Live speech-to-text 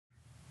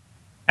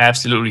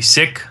Absolutely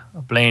sick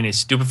of playing this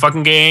stupid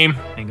fucking game.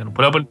 Ain't gonna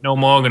put up with it no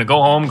more. I'm gonna go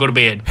home, go to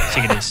bed.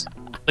 Sick of this.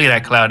 Look at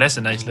that cloud. That's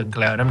a nice looking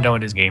cloud. I'm done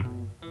with this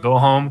game. Go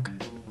home,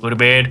 go to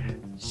bed.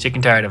 Sick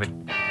and tired of it.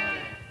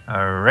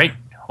 Alright.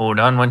 Hold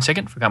on 1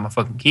 second. Forgot my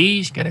fucking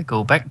keys. Gotta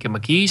go back, get my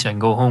keys so I can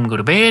go home, go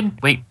to bed.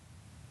 Wait.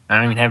 I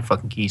don't even have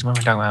fucking keys. What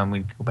am I talking about when we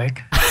go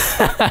back?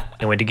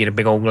 Can't wait to get a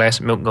big old glass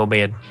of milk and go to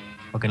bed.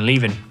 Fucking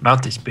leaving. I'm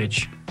out this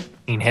bitch.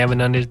 Ain't having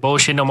none of this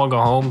bullshit no more.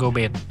 Go home, go to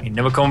bed. Ain't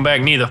never coming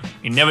back neither.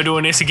 Ain't never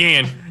doing this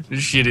again. This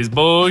shit is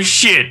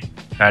bullshit.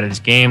 Out of this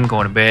game,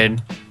 going to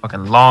bed.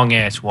 Fucking long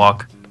ass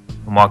walk.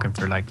 I'm walking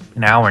for like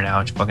an hour now.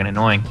 It's fucking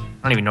annoying. I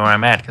don't even know where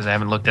I'm at because I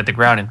haven't looked at the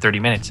ground in 30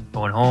 minutes.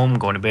 Going home,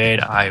 going to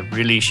bed. I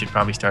really should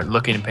probably start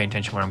looking and paying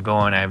attention where I'm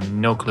going. I have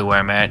no clue where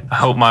I'm at. I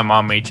hope my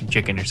mom made some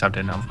chicken or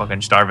something. I'm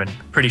fucking starving.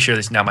 Pretty sure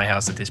this is not my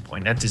house at this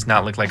point. That does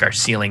not look like our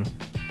ceiling.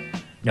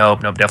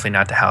 Nope, definitely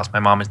not the house. My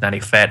mom is not a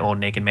fat old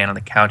naked man on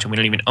the couch and we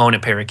don't even own a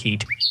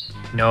parakeet.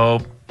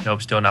 Nope,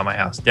 still not my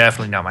house.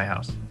 Definitely not my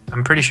house.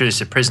 I'm pretty sure this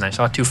is a prison. I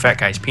saw 2 fat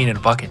guys peeing in a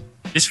bucket.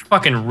 This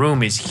fucking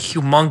room is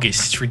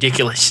humongous. It's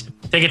ridiculous.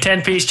 Take a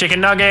 10-piece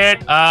chicken nugget,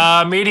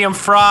 medium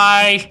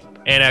fry,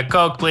 and a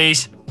Coke,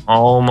 please.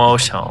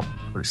 Almost home.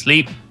 Go to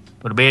sleep,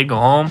 go to bed, go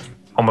home,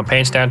 hold my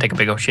pants down, take a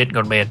big old shit,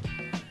 go to bed.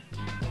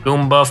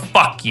 Goomba,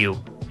 fuck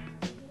you.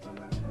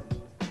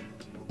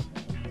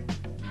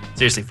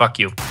 Seriously, fuck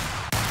you.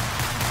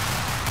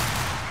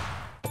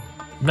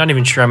 I'm not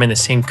even sure I'm in the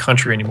same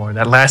country anymore.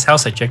 That last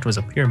house I checked was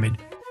a pyramid.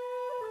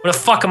 Where the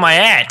fuck am I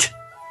at?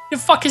 The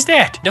fuck is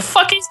that? The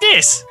fuck is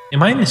this?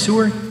 Am I in the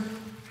sewer?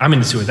 I'm in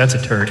the sewer. That's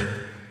a turd.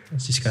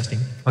 That's disgusting.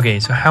 Okay,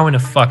 so how in the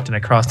fuck did I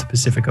cross the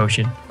Pacific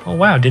Ocean? Oh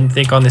wow, didn't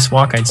think on this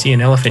walk I'd see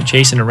an elephant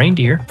chasing a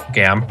reindeer.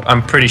 Okay,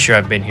 I'm pretty sure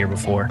I've been here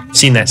before.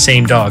 Seen that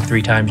same dog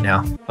 3 times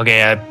now.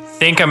 Okay, I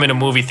think I'm in a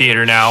movie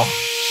theater now.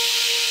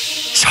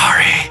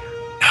 Sorry.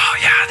 No,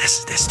 yeah,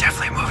 this is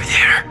definitely a movie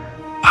theater.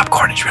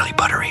 Popcorn is really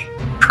buttery.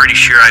 Pretty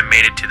sure I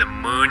made it to the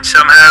moon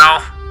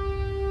somehow.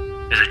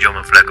 There's a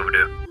German flag over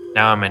there.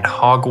 Now I'm in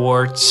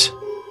Hogwarts.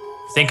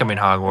 I think I'm in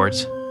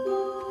Hogwarts.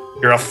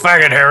 You're a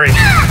faggot, Harry.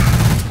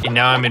 And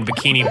now I'm in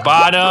Bikini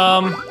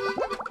Bottom.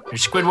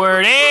 There's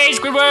Squidward. Hey,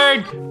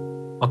 Squidward!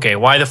 Okay,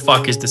 why the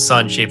fuck is the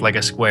sun shaped like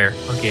a square?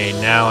 Okay,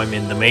 now I'm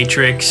in The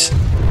Matrix.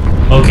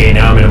 Okay,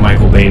 now I'm in a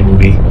Michael Bay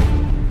movie.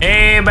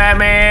 Hey,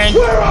 Batman!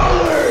 Where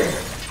are we?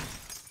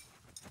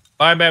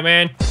 Bye,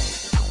 Batman.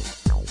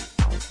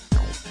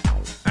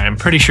 I'm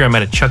pretty sure I'm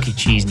at a Chuck E.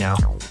 Cheese now.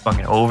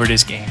 Fucking over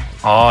this game.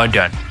 All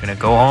done. Gonna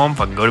go home,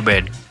 fucking go to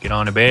bed. Get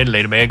on to bed,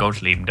 lay to bed, go to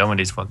sleep. I'm done with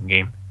this fucking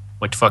game.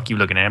 What the fuck you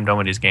looking at? I'm done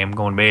with this game. I'm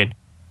going to bed.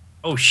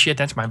 Oh shit,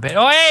 that's my bed.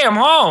 Oh hey, I'm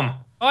home.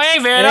 Oh hey,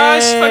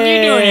 Vanoss. What are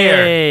you doing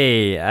here?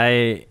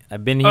 Hey,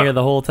 I've been here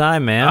the whole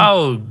time, man.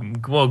 Oh,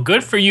 well,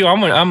 good for you.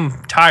 I'm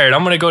tired.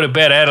 I'm gonna go to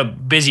bed. I had a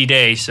busy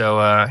day, so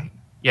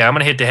yeah, I'm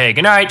gonna hit the hay.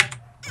 Good night.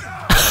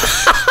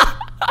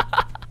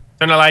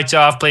 Turn the lights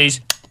off, please.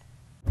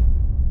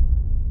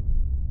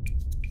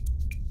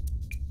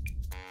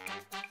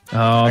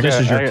 Oh, this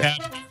is your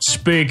captain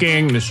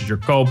speaking. This is your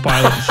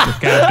co-pilot. This is your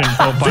captain,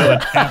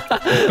 co-pilot,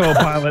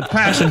 co-pilot,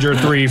 passenger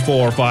 3,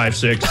 4, 5,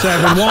 6,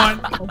 7, 1.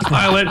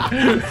 Co-pilot,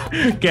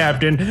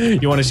 captain.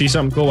 You want to see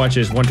something cool? Watch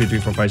this. 1, 2, 3,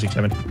 4, 5, 6,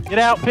 7. Get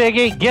out,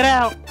 Piggy. Get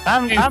out.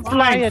 I'm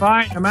flying.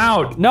 Fine, I'm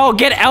out. No,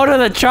 get out of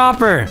the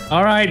chopper.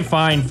 All right,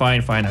 fine.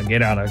 I'll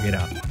get out.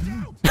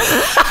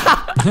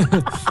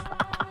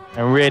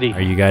 I'm ready.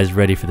 Are you guys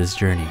ready for this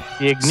journey?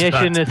 The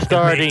ignition is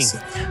starting.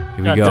 Here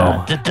we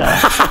go.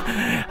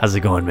 How's it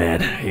going, man?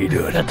 How you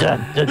doing? How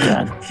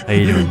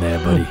you doing there,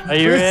 buddy? Are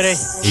you ready?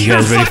 Are you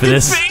guys ready for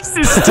this? Are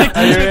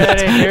you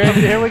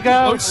ready? Here we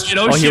go. Oh shit,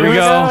 here we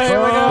go.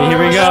 Here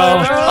we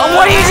go. Oh,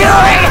 what are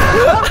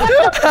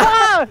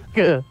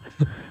you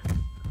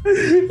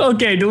doing?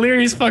 Okay,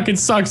 Delirious fucking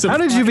sucks. How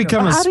did you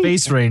become a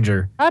space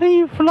ranger? How do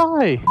you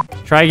fly?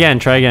 Try again.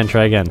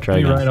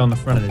 You're right on the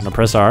front of this. Now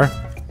press R.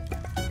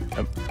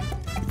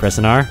 Press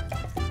an R.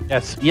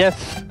 Yes,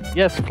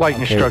 flight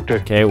instructor.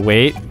 Okay,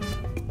 wait.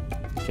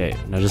 Okay,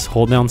 now just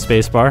hold down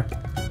spacebar.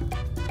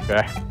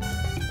 Okay.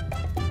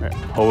 Right,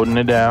 holding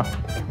it down.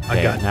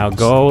 Okay, now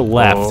go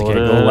left. Okay,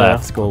 go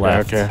left. Go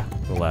left. Okay.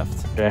 Go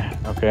left.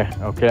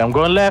 Okay. I'm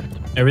going left.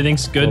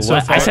 Everything's good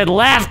so far. I said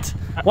left.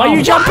 Why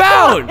you jump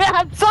out?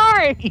 I'm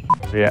sorry.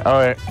 Yeah. All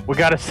right. We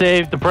gotta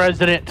save the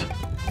president. All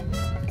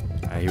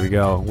right, here we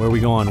go. Where are we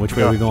going? Which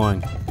way are we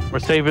going? We're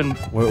saving.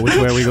 Which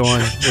way are we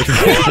going?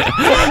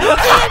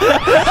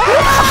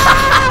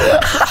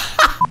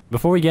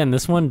 Before we get in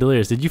this one,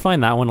 Delirious, did you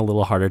find that one a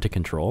little harder to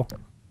control?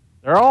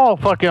 They're all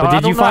fucking.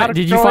 But did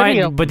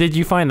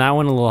you find that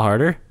one a little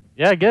harder?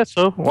 Yeah, I guess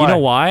so. Why? You know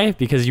why?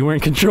 Because you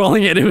weren't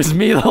controlling it. It was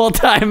me the whole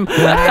time.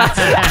 How?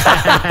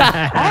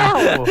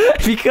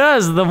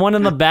 Because the one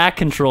in the back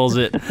controls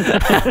it.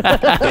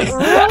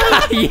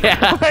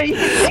 Yeah.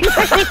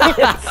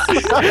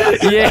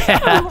 Yeah.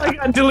 Oh my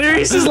god,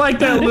 Delirious is like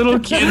that little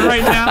kid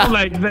right now,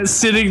 like that's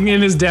sitting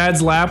in his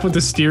dad's lap with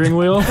the steering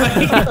wheel.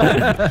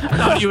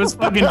 Thought he was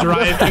fucking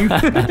driving.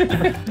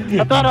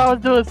 I thought I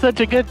was doing such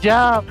a good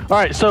job. All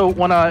right, so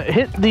when I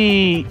hit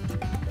the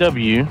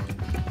W.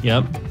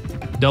 Yep.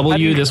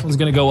 W, this one's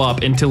gonna go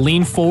up. And to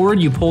lean forward,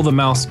 you pull the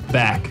mouse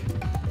back.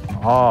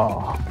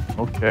 Oh,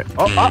 okay.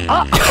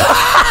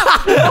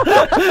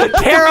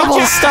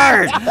 Terrible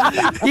start.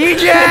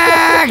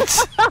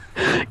 Eject.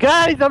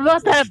 Guys, I'm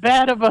not that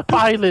bad of a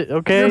pilot,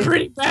 okay? You're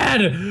pretty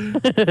bad.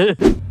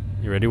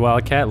 You ready,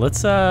 Wildcat?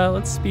 Let's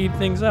speed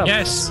things up.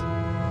 Yes.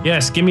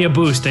 Yes, give me a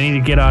boost. I need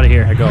to get out of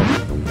here. I go.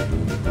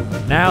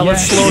 Now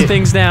let's Yes. slow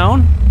things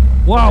down.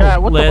 Whoa. Yeah,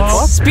 what the Let's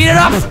fuck? speed it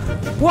up.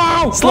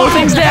 Whoa. Slow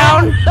things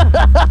down.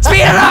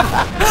 Speed it up.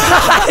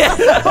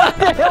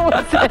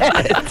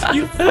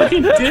 You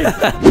fucking dick.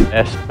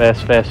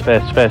 Fast.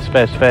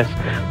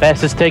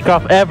 Fastest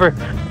takeoff ever.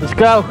 Let's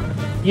go.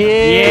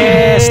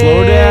 Yeah,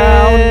 slow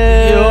down.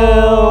 Yo.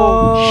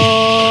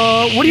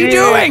 What are you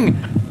doing?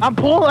 I'm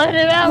pulling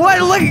it out. What?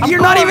 Look,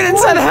 you're not even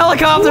inside the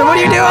helicopter. What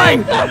are you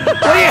doing?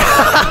 What are you?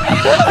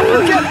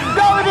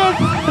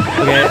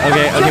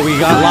 Okay. We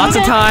got lots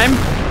of time.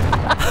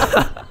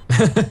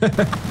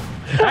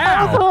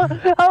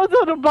 I was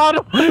on the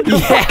bottom.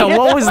 Yeah,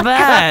 what was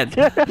that?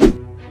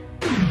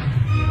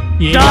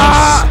 Yes.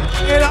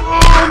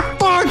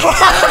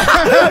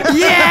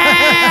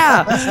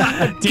 Yeah!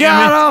 Damn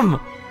Got him!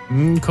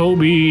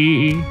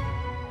 Kobe.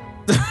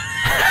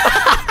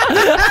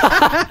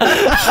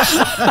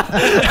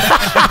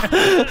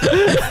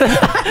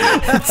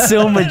 It's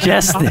so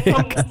majestic.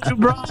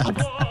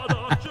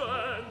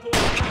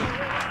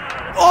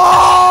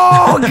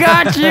 Oh,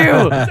 got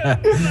you!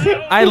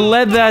 I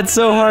led that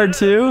so hard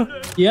too.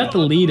 You have to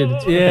lead it.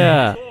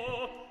 Yeah.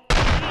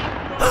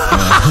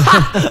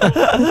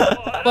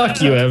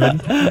 Fuck you,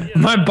 Evan.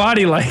 My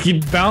body, like,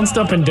 he bounced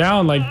up and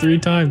down like 3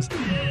 times.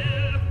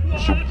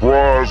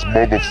 Surprise,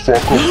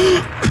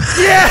 motherfucker.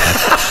 Yeah!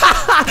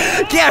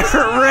 Get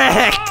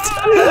wrecked!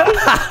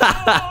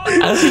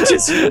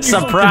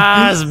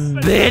 Surprise,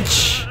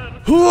 bitch!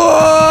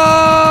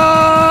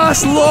 Whoa!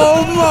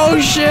 Slow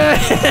motion!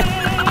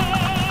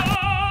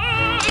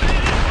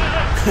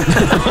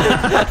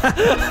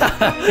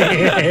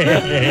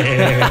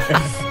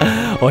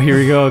 Oh, here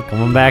we go.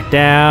 Coming back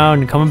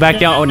down. Coming back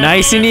down. Oh,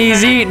 nice and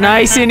easy.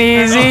 Nice and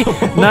easy.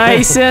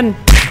 Nice and...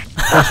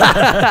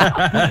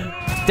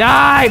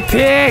 Die,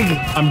 pig!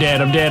 I'm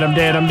dead. Oh,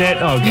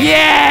 God.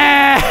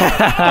 Yeah!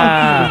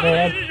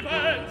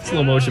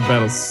 Slow motion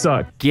battles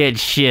suck. Get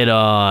shit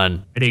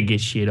on. I didn't get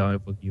shit on.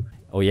 Fuck you.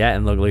 Oh, yeah,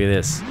 and look at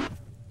this.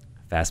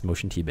 Fast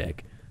motion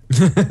teabag.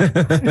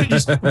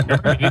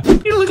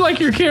 You look like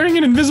you're carrying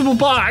an invisible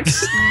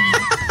box.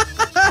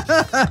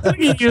 Look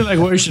at you, like,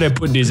 where should I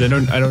put these? I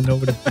don't know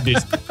where to put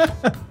these.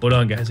 Hold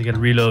on, guys. I gotta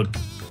reload.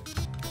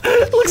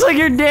 Looks like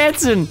you're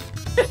dancing.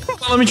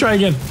 Well, let me try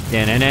again.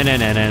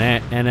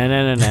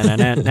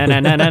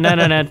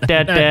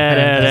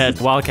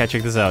 Wildcat,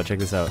 check this out.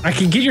 I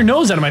can get your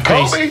nose out of my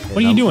face. What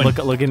are you doing?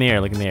 Look in the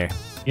air.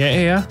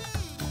 Yeah.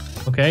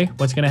 Okay,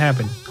 what's gonna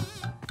happen?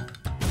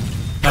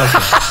 Okay.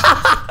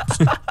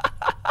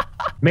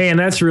 Man,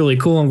 that's really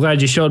cool. I'm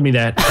glad you showed me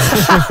that.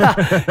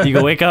 You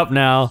can wake up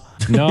now.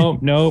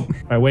 Nope.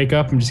 If I wake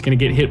up, I'm just gonna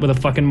get hit with a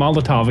fucking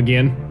Molotov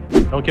again.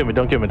 Don't get me.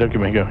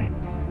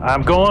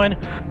 I'm going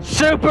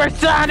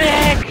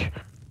supersonic!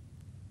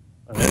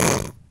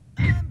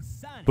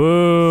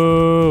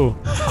 Boo!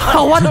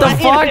 Oh, what the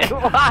fuck?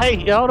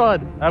 Why? Hold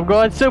on. I'm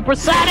going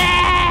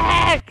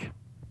supersonic!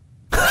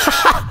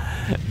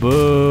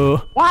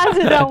 Boo! Why is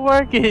it not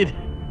working?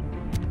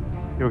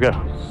 Here we go.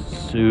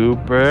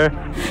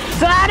 Supersonic!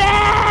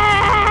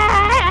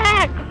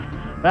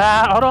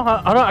 Hold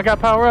on. I got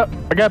power up.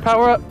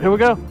 Here we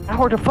go.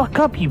 Power the fuck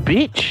up, you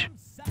bitch.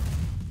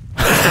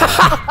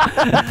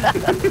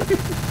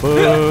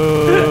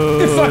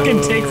 It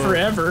fucking take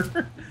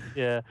forever.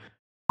 Yeah.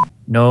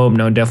 No,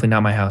 definitely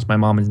not my house. My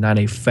mom is not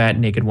a fat,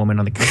 naked woman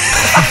on the couch.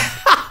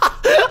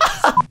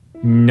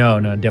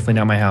 No, definitely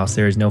not my house.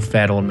 There is no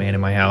fat old man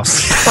in my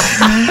house.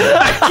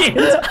 I can't.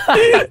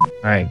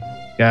 Alright,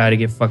 gotta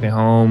get fucking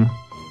home.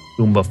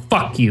 Goomba,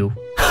 fuck you.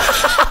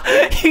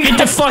 Get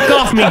the fuck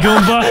off me,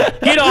 Goomba.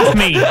 Get off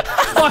me.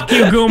 Fuck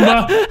you,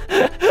 Goomba.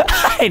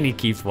 And he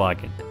keeps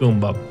walking.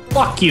 Goomba,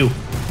 fuck you.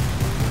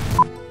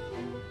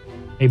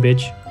 Hey,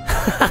 bitch.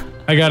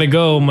 I gotta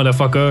go,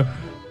 motherfucker.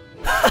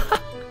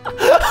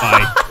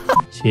 Bye.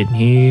 Sitting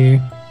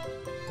here.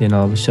 Then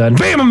all of a sudden,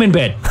 BAM! I'm in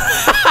bed.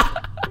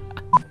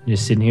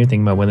 Just sitting here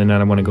thinking about whether or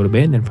not I want to go to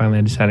bed. And then finally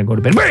I decided to go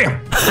to bed. BAM!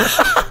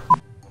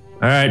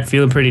 Alright,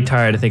 feeling pretty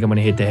tired. I think I'm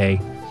gonna hit the hay.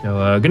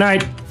 So, good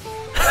night.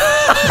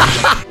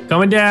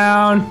 Coming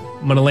down.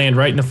 I'm gonna land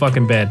right in the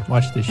fucking bed.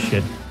 Watch this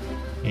shit.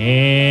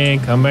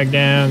 And come back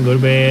down. Go to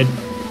bed.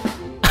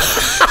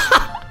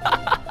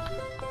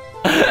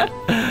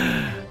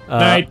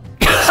 Night.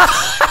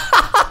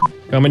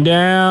 Coming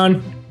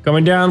down.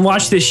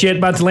 Watch this shit.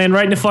 About to land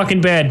right in the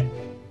fucking bed.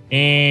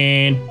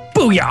 And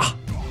booyah.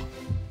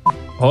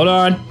 Hold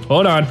on.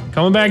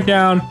 Coming back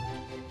down.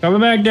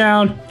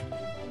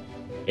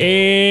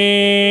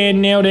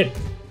 And nailed it.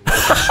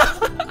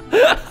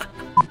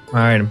 All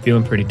right, I'm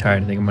feeling pretty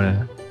tired. I think I'm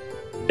gonna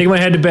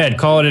head to bed.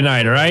 Call it a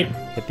night. All right.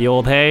 Hit the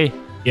old hay.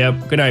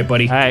 Yep. Good night,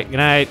 buddy. All right. Good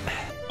night.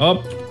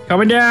 Oh,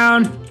 coming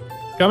down.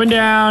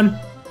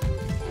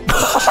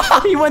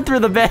 He went through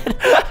the bed.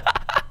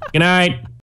 Good night.